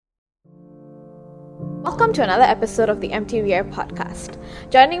Welcome to another episode of the MTVR podcast.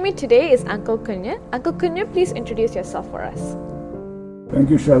 Joining me today is Uncle Kunju. Uncle Kunju, please introduce yourself for us.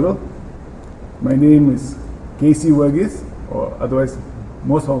 Thank you, Shallow. My name is C Vergis, or otherwise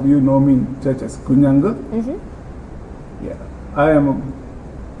most of you know me in church as Kunju Uncle. Yeah, I am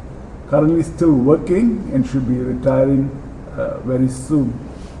currently still working and should be retiring very soon.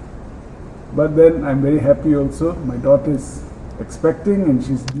 But then I'm very happy also. My daughter is expecting and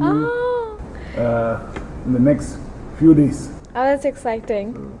she's due in the next few days. Oh, that's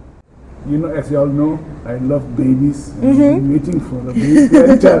exciting. You know, as you all know, I love babies. I've been waiting for the baby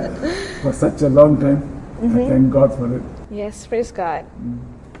for such a long time. I thank God for it. Yes, praise God.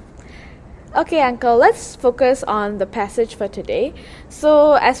 Okay, Uncle, let's focus on the passage for today.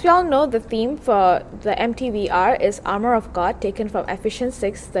 So, as we all know, the theme for the MTVR is Armor of God, taken from Ephesians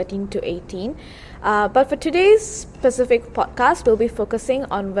 6:13 to 18. But for today's specific podcast, we'll be focusing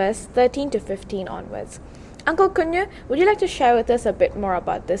on verse 13 to 15 onwards. Uncle Kunju, would you like to share with us a bit more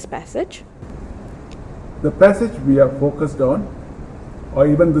about this passage? The passage we are focused on, or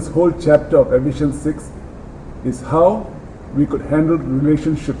even this whole chapter of Ephesians 6, is how we could handle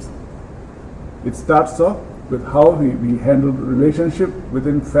relationships. It starts off with how we handle relationship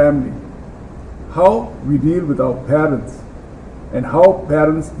within family, how we deal with our parents, and how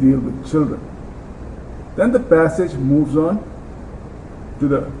parents deal with children. Then the passage moves on to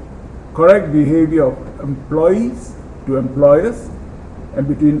the correct behavior of employees to employers and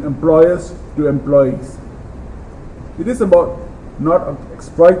between employers to employees. It is about not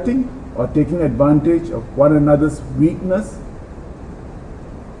exploiting or taking advantage of one another's weakness,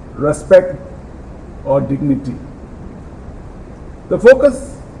 respect, or dignity. The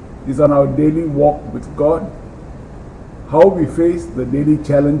focus is on our daily walk with God, how we face the daily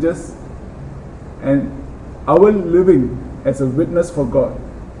challenges, and our living as a witness for God.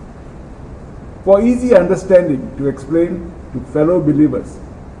 For easy understanding to explain to fellow believers,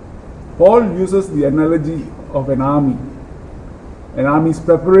 Paul uses the analogy of an army's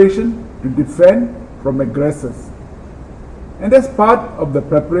preparation to defend from aggressors. And as part of the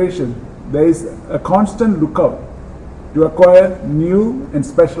preparation, there is a constant lookout to acquire new and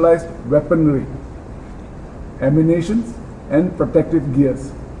specialized weaponry, ammunitions, and protective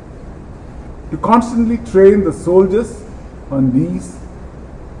gears. To constantly train the soldiers on the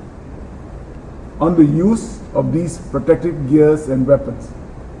use of these protective gears and weapons.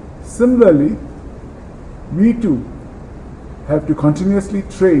 Similarly, we too have to continuously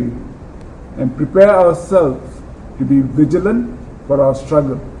train and prepare ourselves to be vigilant for our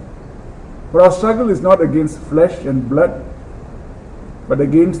struggle. For our struggle is not against flesh and blood, but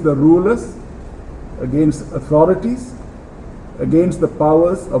against the rulers, against authorities, against the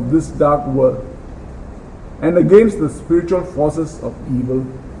powers of this dark world, and against the spiritual forces of evil.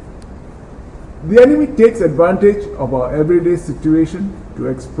 The enemy takes advantage of our everyday situation to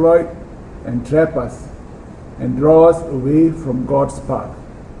exploit and trap us and draw us away from God's path.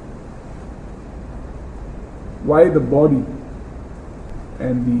 Why the body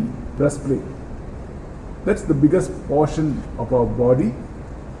and the breastplate? That's the biggest portion of our body.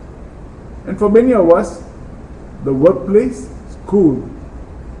 And for many of us, the workplace, school,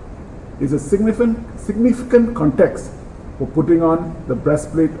 is a significant context for putting on the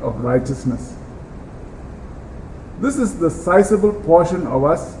breastplate of righteousness. This is the sizable portion of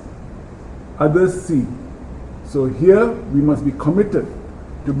us others see. So here we must be committed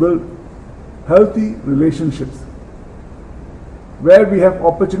to build healthy relationships. Where we have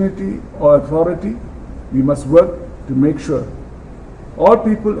opportunity or authority, we must work to make sure all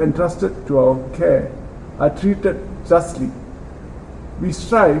people entrusted to our care are treated justly. We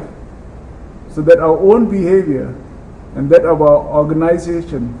strive so that our own behavior and that of our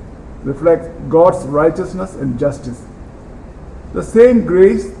organization reflects God's righteousness and justice. The same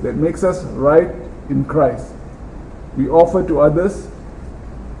grace that makes us right in Christ, we offer to others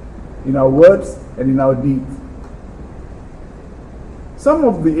in our words and in our deeds. Some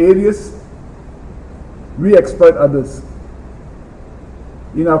of the areas we exploit others.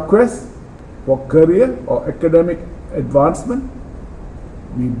 In our quest for career or academic advancement,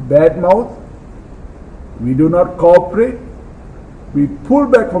 we badmouth, we do not cooperate, we pull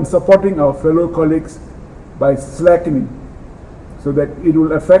back from supporting our fellow colleagues by slackening so that it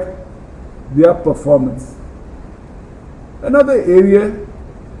will affect their performance. Another area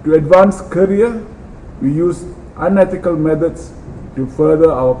to advance career, we use unethical methods to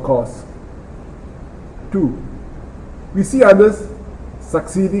further our cause. 2. We see others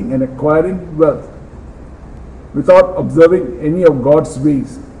succeeding and acquiring wealth without observing any of God's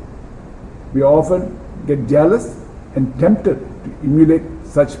ways. We often get jealous and tempted to emulate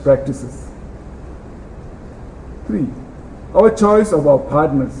such practices. 3. Our choice of our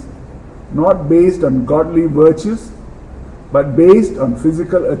partners, not based on godly virtues, but based on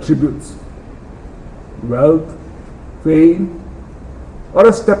physical attributes, wealth, fame, or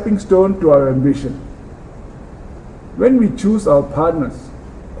a stepping stone to our ambition. When we choose our partners,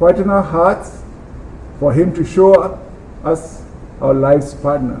 quieten our hearts for Him to show us our life's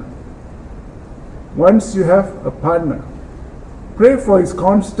partner. Once you have a partner, pray for His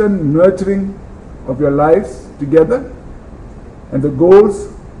constant nurturing of your lives together and the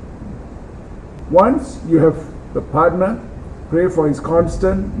goals. Once you have the partner, pray for His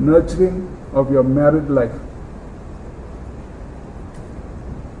constant nurturing of your married life.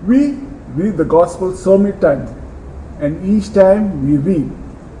 We read the Gospel so many times, and each time we read,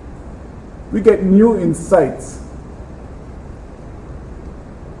 we get new insights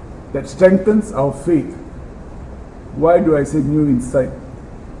that strengthens our faith. Why do I say new insight?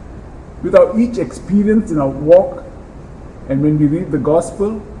 Without each experience in our walk, and when we read the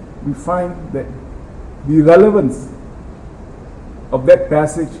Gospel, we find that the relevance of that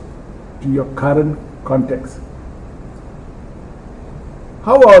passage to your current context.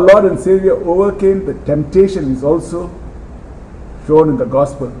 How our Lord and Savior overcame the temptation is also shown in the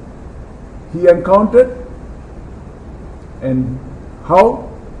Gospel. He encountered and how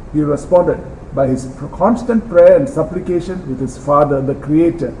He responded by His constant prayer and supplication with His Father, the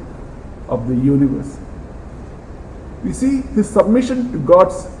Creator of the universe. We see His submission to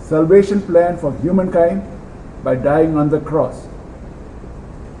God's salvation plan for humankind by dying on the cross.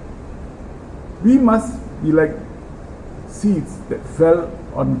 We must be like seeds that fell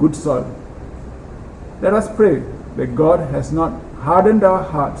on good soil. Let us pray that God has not hardened our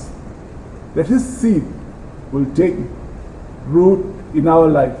hearts, that His seed will take root in our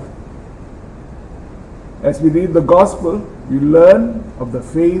life. As we read the Gospel, we learn of the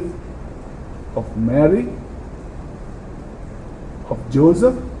faith of Mary, of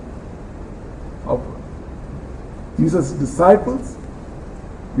Joseph, of Jesus' disciples.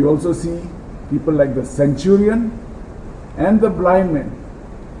 We also see people like the centurion and the blind man.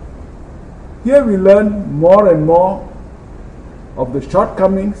 Here we learn more and more of the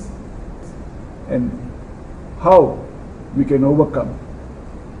shortcomings and how we can overcome.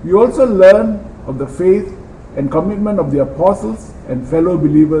 We also learn of the faith and commitment of the apostles and fellow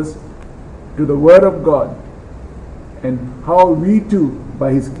believers to the Word of God, and how we too,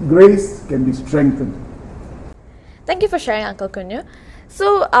 by His grace, can be strengthened. Thank you for sharing, Uncle Kunju.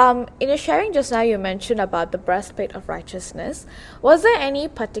 So, in your sharing just now, you mentioned about the breastplate of righteousness. Was there any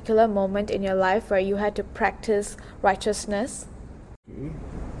particular moment in your life where you had to practice righteousness? Okay.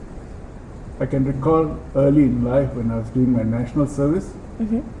 I can recall early in life when I was doing my national service.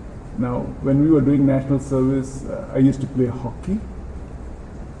 Mm-hmm. Now, when we were doing national service, I used to play hockey,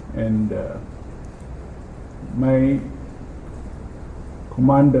 and my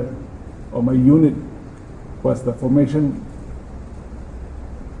commander or my unit was the formation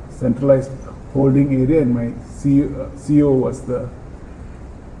centralized holding area, and my CO was the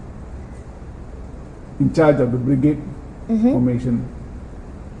in charge of the brigade formation.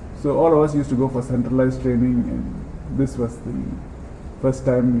 So all of us used to go for centralized training, and this was the first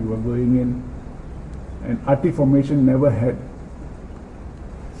time we were going in. And RT formation never had.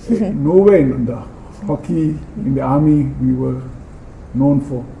 Nowhere in the hockey, in the army, we were known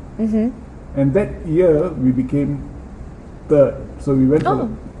for. And that year we became third. So we went for the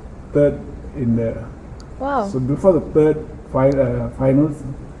third in the. Wow. So before the third finals,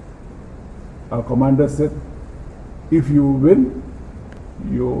 our commander said, if you win,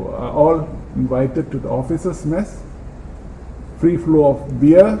 you are all invited to the officers' mess, free flow of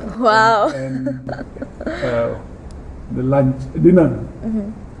beer. Wow. And the dinner.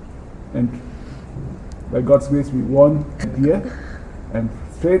 And by God's grace, we won that year. And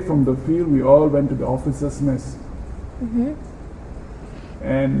straight from the field, we all went to the officers' mess.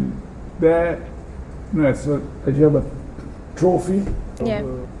 And there, so as you have a trophy,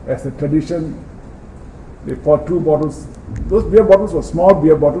 as a tradition, they poured 2 bottles. Those beer bottles were small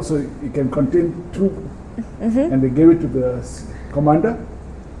beer bottles, so it can contain 2. And they gave it to the commander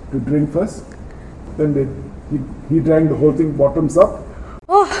to drink first. Then he drank the whole thing bottoms up.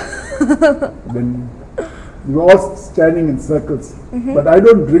 Then we were all standing in circles. But I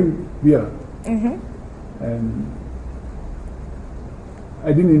don't drink beer. And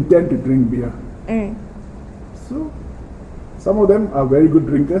I didn't intend to drink beer. So some of them are very good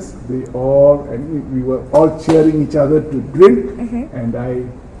drinkers. We were all cheering each other to drink. And I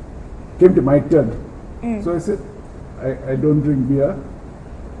came to my turn. So I said, I don't drink beer.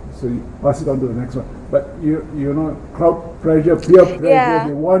 So you pass it on to the next one. But you know, crowd pressure, peer pressure,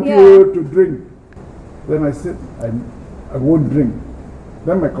 they want you to drink. Then I said, I won't drink.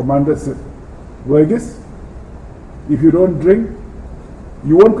 Then my commander said, Vergis, if you don't drink,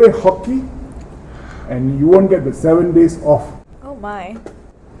 you won't play hockey and you won't get the 7 days off. Oh my.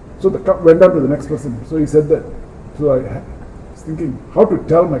 So the cup went down to the next person. So he said that. So I was thinking how to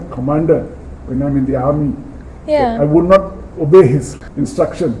tell my commander when I'm in the army that I would not obey his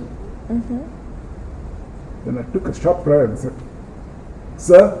instruction. Then I took a short prayer and said,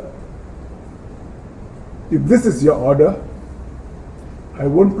 Sir, if this is your order, I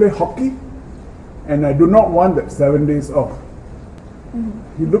won't play hockey and I do not want that 7 days off.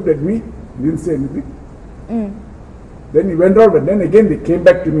 He looked at me, he didn't say anything. Then he went out, but then again they came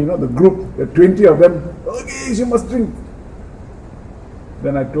back to me, the group, the 20 of them, okay, you must drink.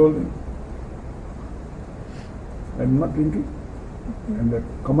 Then I told him, I'm not drinking. And the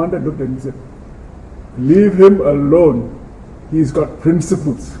commander looked at me and said, leave him alone. He's got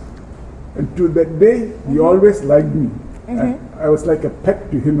principles. And to that day, he always liked me. I was like a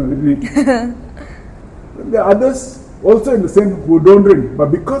pet to him already. There are others also in the same who don't drink,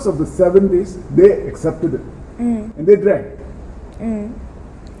 but because of the 7 days, they accepted it. And they drank.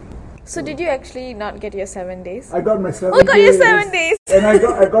 So did you actually not get your 7 days? I got my 7 days. Oh, got your 7 days. And I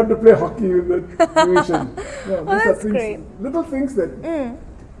got to play hockey with the division. That's great. Little things that,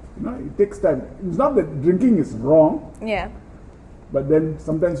 it takes time. It's not that drinking is wrong. Yeah. But then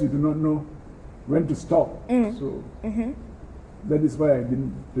sometimes you do not know when to stop. So that is why I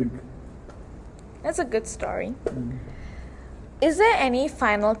didn't drink. That's a good story. Is there any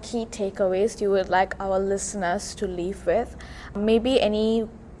final key takeaways you would like our listeners to leave with? Maybe any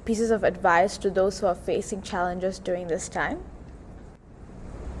pieces of advice to those who are facing challenges during this time?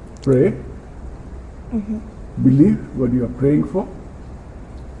 Pray. Believe what you are praying for.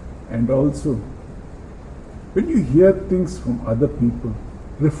 And also, when you hear things from other people,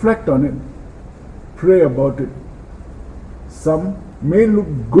 reflect on it. Pray about it. Some may look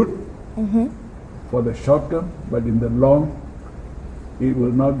good for the short term, but in the long, it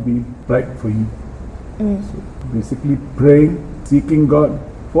will not be right for you. So basically praying, seeking God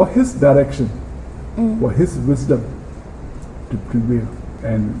for His direction, for His wisdom to prevail,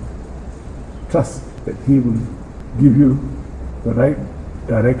 and trust that He will give you the right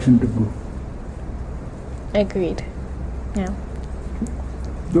direction to go. Agreed. Yeah.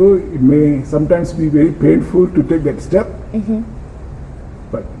 Though it may sometimes be very painful to take that step,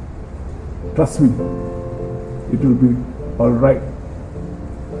 but trust me, it will be all right,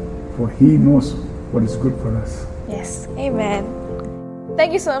 for He knows what is good for us. Yes. Amen.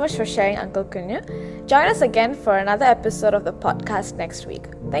 Thank you so much for sharing, Uncle Kunju. Join us again for another episode of the podcast next week.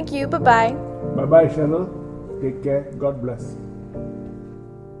 Thank you. Bye-bye. Bye-bye, Cheryl. Take care. God bless.